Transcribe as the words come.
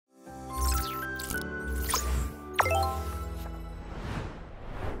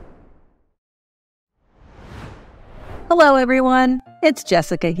Hello everyone, it's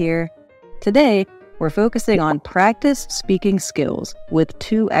Jessica here. Today, we're focusing on practice speaking skills with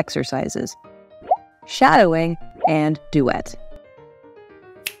 2 exercises, shadowing and duet.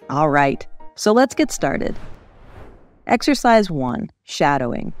 All right, so let's get started. Exercise 1,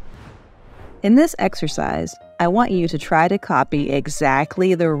 shadowing. In this exercise, I want you to try to copy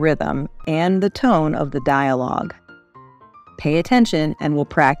exactly the rhythm and the tone of the dialogue. Pay attention and we'll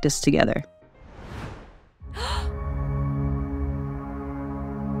practice together.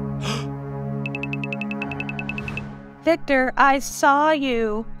 Victor, I saw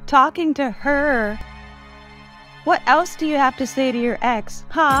you talking to her. What else do you have to say to your ex,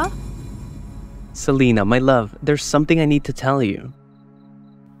 huh? Selena, my love, there's something I need to tell you.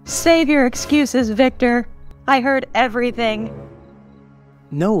 Save your excuses, Victor. I heard everything.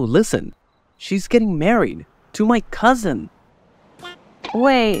 No, listen. She's getting married to my cousin.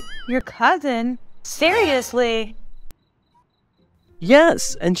 Wait, your cousin? Seriously?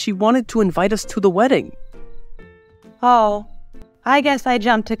 Yes, and she wanted to invite us to the wedding. Oh, I guess I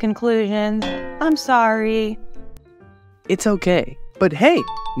jumped to conclusions. I'm sorry. It's okay. But hey,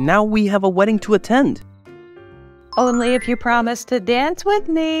 now we have a wedding to attend. Only if you promise to dance with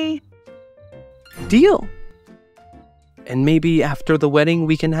me. Deal. And maybe after the wedding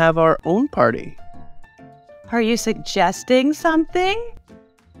we can have our own party. Are you suggesting something?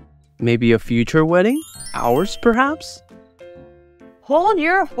 Maybe a future wedding? Ours, perhaps? Hold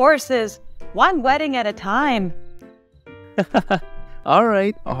your horses. One wedding at a time. All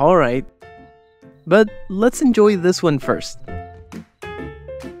right. But let's enjoy this one first.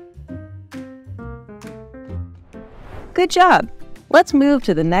 Good job! Let's move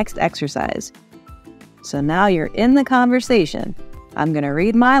to the next exercise. So now you're in the conversation. I'm going to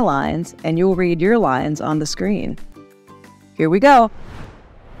read my lines and you'll read your lines on the screen. Here we go.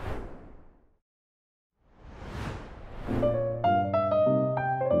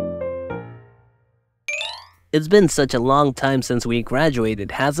 It's been such a long time since we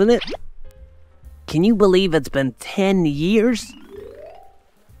graduated, hasn't it? Can you believe it's been 10 years?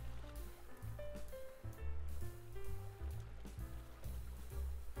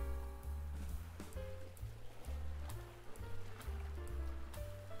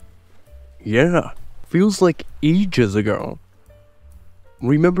 Yeah, feels like ages ago.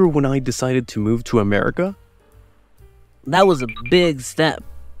 Remember when I decided to move to America? That was a big step.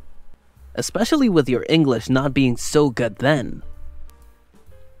 Especially with your English not being so good then.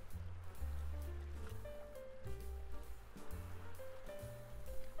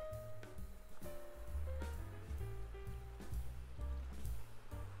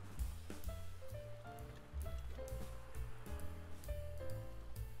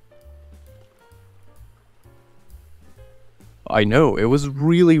 I know, it was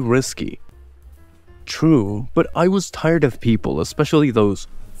really risky. True, but I was tired of people, especially those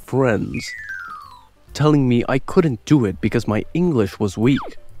friends, telling me I couldn't do it because my English was weak.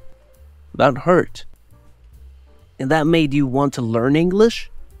 That hurt. And that made you want to learn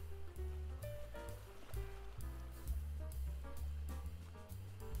English?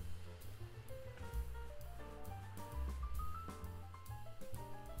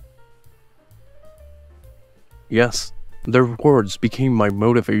 Yes, their words became my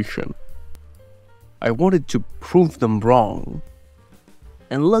motivation. I wanted to prove them wrong.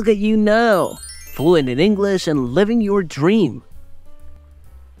 And look at you now, fluent in English and living your dream.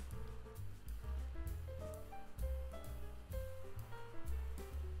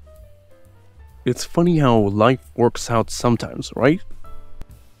 It's funny how life works out sometimes, right?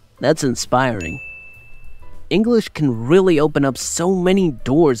 That's inspiring. English can really open up so many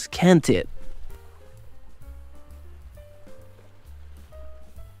doors, can't it?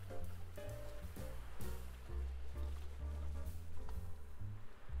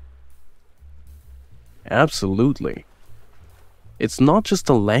 Absolutely. It's not just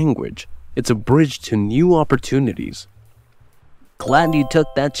a language, it's a bridge to new opportunities. Glad you took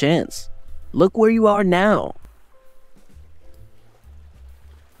that chance. Look where you are now.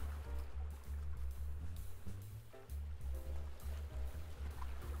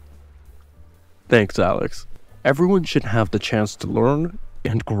 Thanks, Alex. Everyone should have the chance to learn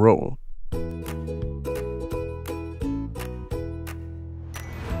and grow.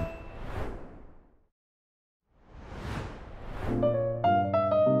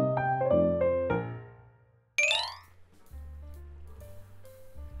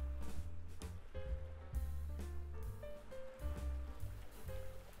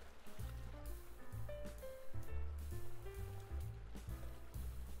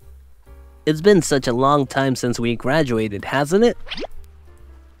 It's been such a long time since we graduated, hasn't it?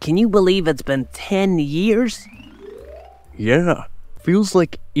 Can you believe it's been 10 years? Yeah, feels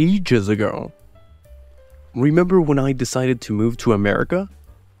like ages ago. Remember when I decided to move to America?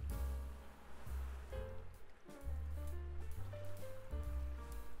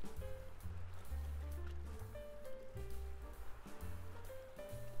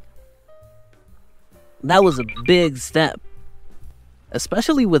 That was a big step,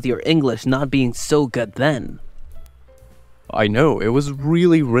 especially with your English not being so good then. I know, it was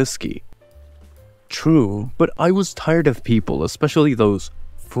really risky. True, but I was tired of people, especially those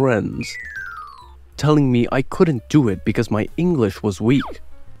friends, telling me I couldn't do it because my English was weak.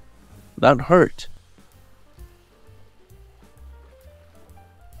 That hurt.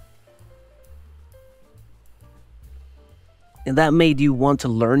 And that made you want to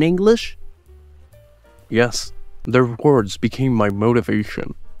learn English? Yes, their words became my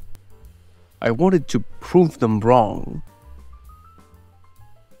motivation. I wanted to prove them wrong.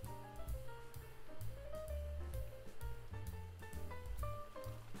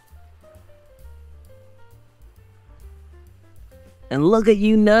 And look at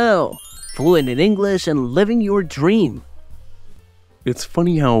you now, fluent in English and living your dream. It's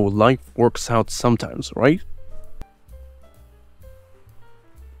funny how life works out sometimes, right?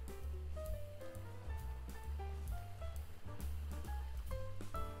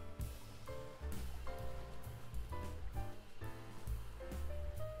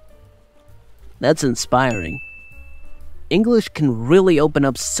 That's inspiring. English can really open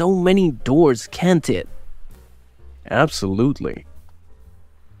up so many doors, can't it? Absolutely.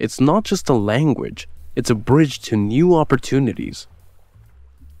 It's not just a language, it's a bridge to new opportunities.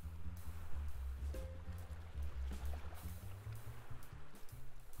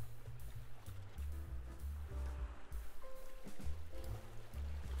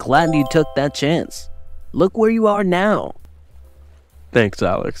 Glad you took that chance. Look where you are now. Thanks,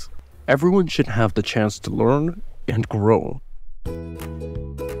 Alex. Everyone should have the chance to learn and grow.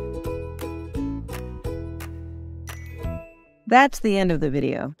 That's the end of the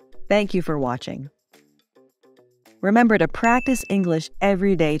video. Thank you for watching. Remember to practice English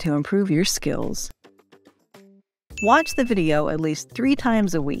every day to improve your skills. Watch the video at least 3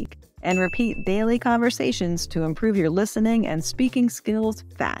 times a week and repeat daily conversations to improve your listening and speaking skills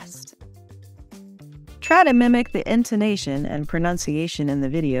fast. Try to mimic the intonation and pronunciation in the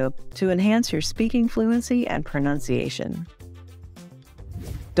video to enhance your speaking fluency and pronunciation.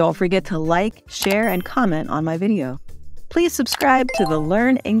 Don't forget to like, share, and comment on my video. Please subscribe to the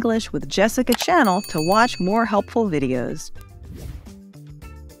Learn English with Jessica channel to watch more helpful videos.